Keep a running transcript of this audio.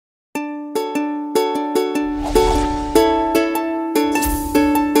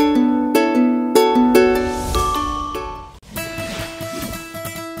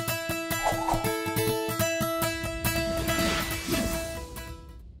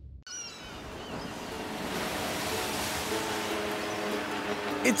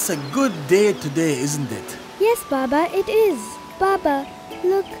It's a good day today, isn't it? Yes, Baba, it is. Baba,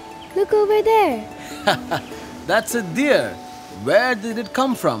 look over there. That's a deer. Where did it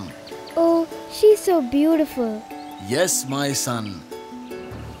come from? Oh, she's so beautiful. Yes, my son.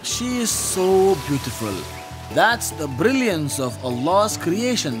 She is so beautiful. That's the brilliance of Allah's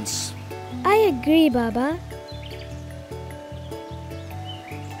creations. I agree, Baba.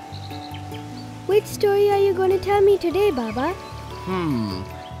 Which story are you going to tell me today, Baba?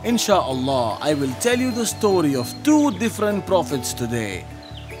 Insha'Allah, I will tell you the story of two different prophets today.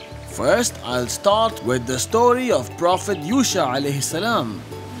 First, I'll start with the story of Prophet Yusha alayhi salam.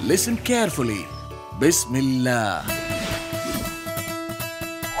 Listen carefully. Bismillah.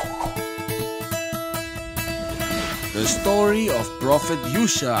 The story of Prophet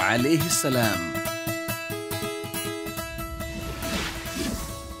Yusha alayhi salam.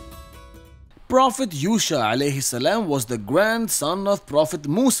 Prophet Yusha alayhi salam was the grandson of Prophet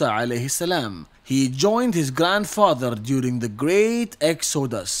Musa alayhi salam. He joined his grandfather during the great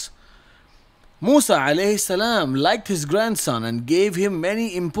Exodus. Musa alayhi salam liked his grandson and gave him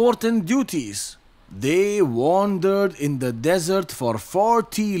many important duties. They wandered in the desert for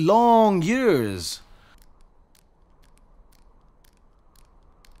 40 long years.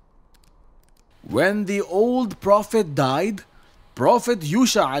 When the old prophet died, Prophet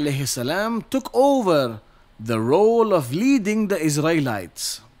Yusha alayhi salam took over the role of leading the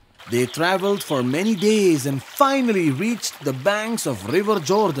Israelites. They traveled for many days and finally reached the banks of River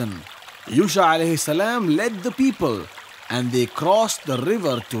Jordan. Yusha alayhi salam led the people and they crossed the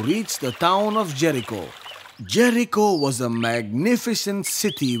river to reach the town of Jericho. Jericho was a magnificent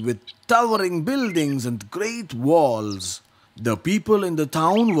city with towering buildings and great walls. The people in the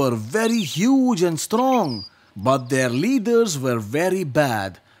town were very huge and strong, but their leaders were very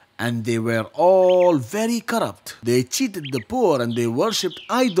bad and they were all very corrupt. They cheated the poor and they worshipped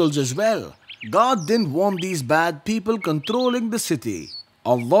idols as well. God didn't want these bad people controlling the city.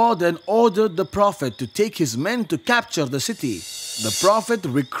 Allah then ordered the Prophet to take his men to capture the city. The Prophet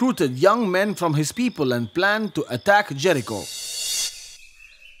recruited young men from his people and planned to attack Jericho.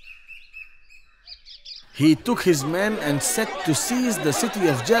 He took his men and set to seize the city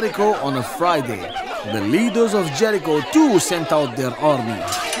of Jericho on a Friday. The leaders of Jericho too sent out their army.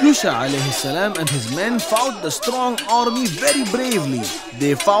 Yusha alayhi salam and his men fought the strong army very bravely.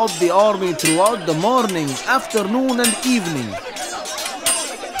 They fought the army throughout the morning, afternoon and evening.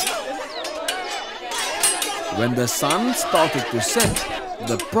 When the sun started to set,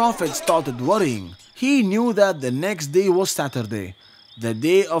 the Prophet started worrying. He knew that the next day was Saturday, the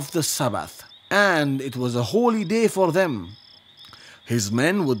day of the Sabbath, and it was a holy day for them. His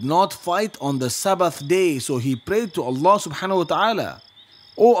men would not fight on the Sabbath day, so he prayed to Allah subhanahu wa ta'ala.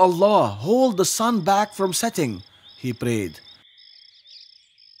 "O Allah, hold the sun back from setting," he prayed.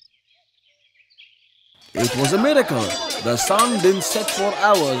 It was a miracle. The sun didn't set for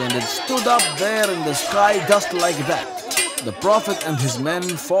hours and it stood up there in the sky just like that. The Prophet and his men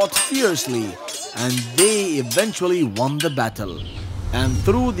fought fiercely and they eventually won the battle. And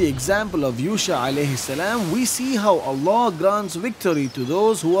through the example of Yusha alayhi salam, we see how Allah grants victory to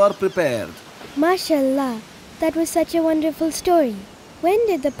those who are prepared. MashaAllah, that was such a wonderful story. When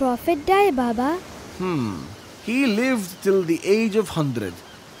did the Prophet die, Baba? He lived till the age of 100.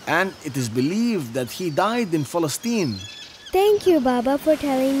 And it is believed that he died in Palestine. Thank you, Baba, for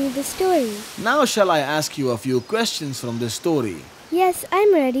telling me the story. Now shall I ask you a few questions from this story? Yes,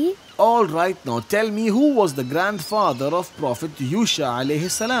 I'm ready. All right, now tell me, who was the grandfather of Prophet Yusha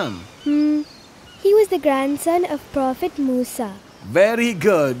alayhi salam? He was the grandson of Prophet Musa. Very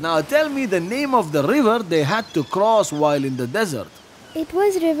good. Now tell me the name of the river they had to cross while in the desert. It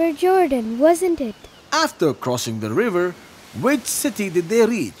was River Jordan, wasn't it? After crossing the river, which city did they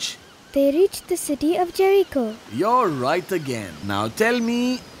reach? They reached the city of Jericho. You're right again. Now tell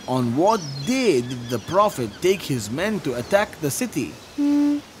me, on what day did the Prophet take his men to attack the city?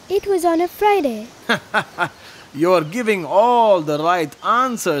 It was on a Friday. You're giving all the right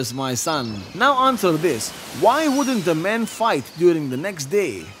answers, my son. Now answer this. Why wouldn't the men fight during the next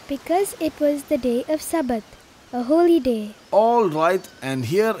day? Because it was the day of Sabbath, a holy day. All right, and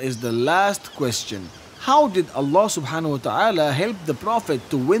here is the last question. How did Allah subhanahu wa ta'ala help the Prophet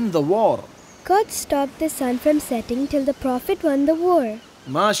to win the war? God stopped the sun from setting till the Prophet won the war.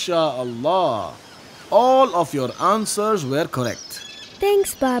 MashaAllah. All of your answers were correct.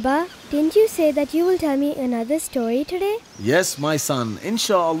 Thanks, Baba. Didn't you say that you will tell me another story today? Yes, my son.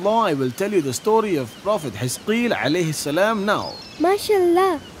 Insha'Allah, I will tell you the story of Prophet Hizqeel alayhi salam now.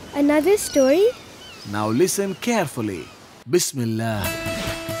 MashaAllah. Another story? Now listen carefully. Bismillah.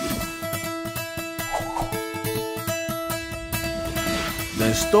 The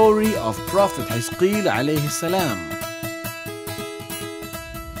the story of Prophet Hizqeel alayhi salam.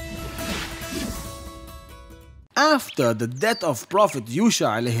 After the death of Prophet Yusha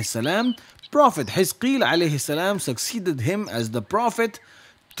alayhi salam, Prophet Hizqeel alayhi salam succeeded him as the prophet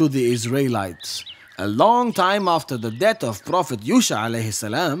to the Israelites. A long time after the death of Prophet Yusha alayhi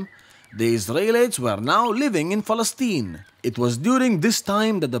salam, the Israelites were now living in Palestine. It was during this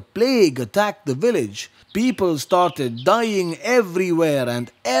time that the plague attacked the village. People started dying everywhere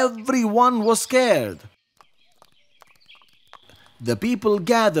and everyone was scared. The people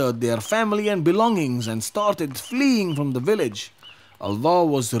gathered their family and belongings and started fleeing from the village. Allah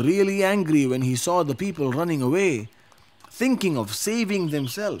was really angry when He saw the people running away, thinking of saving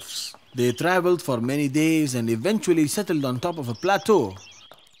themselves. They traveled for many days and eventually settled on top of a plateau.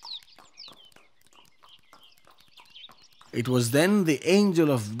 It was then the angel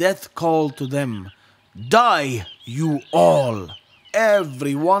of death called to them, "Die, you all!"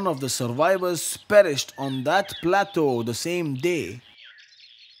 Every one of the survivors perished on that plateau the same day.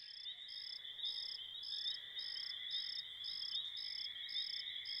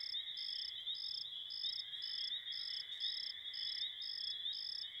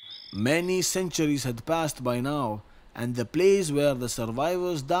 Many centuries had passed by now, and the place where the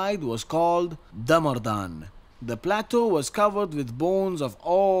survivors died was called Damardan. The plateau was covered with bones of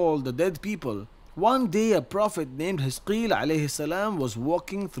all the dead people. One day a prophet named Hizqeel alayhi salam was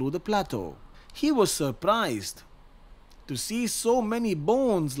walking through the plateau. He was surprised to see so many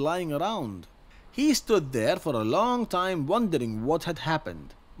bones lying around. He stood there for a long time wondering what had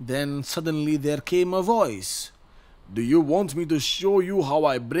happened. Then suddenly there came a voice. "Do you want me to show you how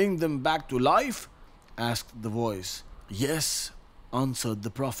I bring them back to life?" asked the voice. "Yes," answered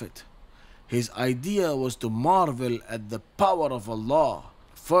the prophet. His idea was to marvel at the power of Allah.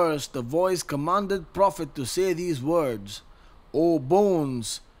 First, the voice commanded Prophet to say these words, "O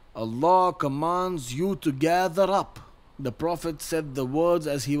bones, Allah commands you to gather up." The Prophet said the words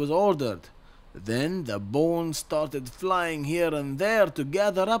as he was ordered. Then the bones started flying here and there to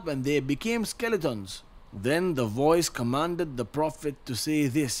gather up and they became skeletons. Then the voice commanded the Prophet to say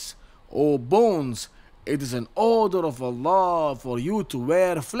this, "O bones, it is an order of Allah for you to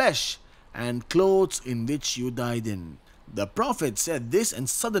wear flesh and clothes in which you died in." The Prophet said this and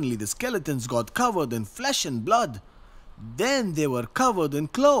suddenly the skeletons got covered in flesh and blood. Then they were covered in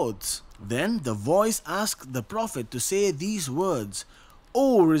clothes. Then the voice asked the Prophet to say these words,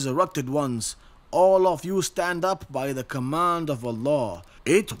 "O resurrected ones, all of you stand up by the command of Allah."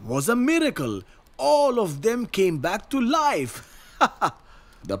 It was a miracle. All of them came back to life.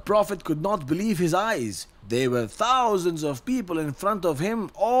 The Prophet could not believe his eyes. There were thousands of people in front of him,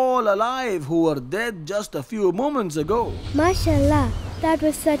 all alive, who were dead just a few moments ago. MashaAllah, that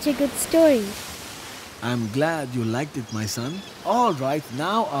was such a good story. I'm glad you liked it, my son. All right,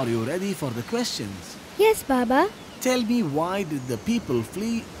 now are you ready for the questions? Yes, Baba. Tell me, why did the people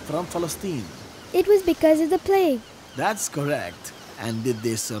flee from Palestine? It was because of the plague. That's correct. And did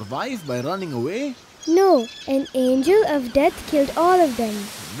they survive by running away? No, an angel of death killed all of them.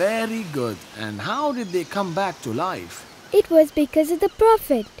 Very good. And how did they come back to life? It was because of the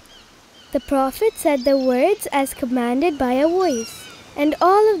Prophet. The Prophet said the words as commanded by a voice, and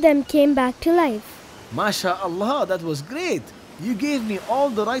all of them came back to life. MashaAllah, that was great. You gave me all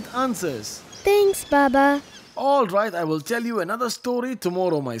the right answers. Thanks, Baba. All right, I will tell you another story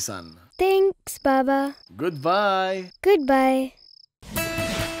tomorrow, my son. Thanks, Baba. Goodbye. Goodbye.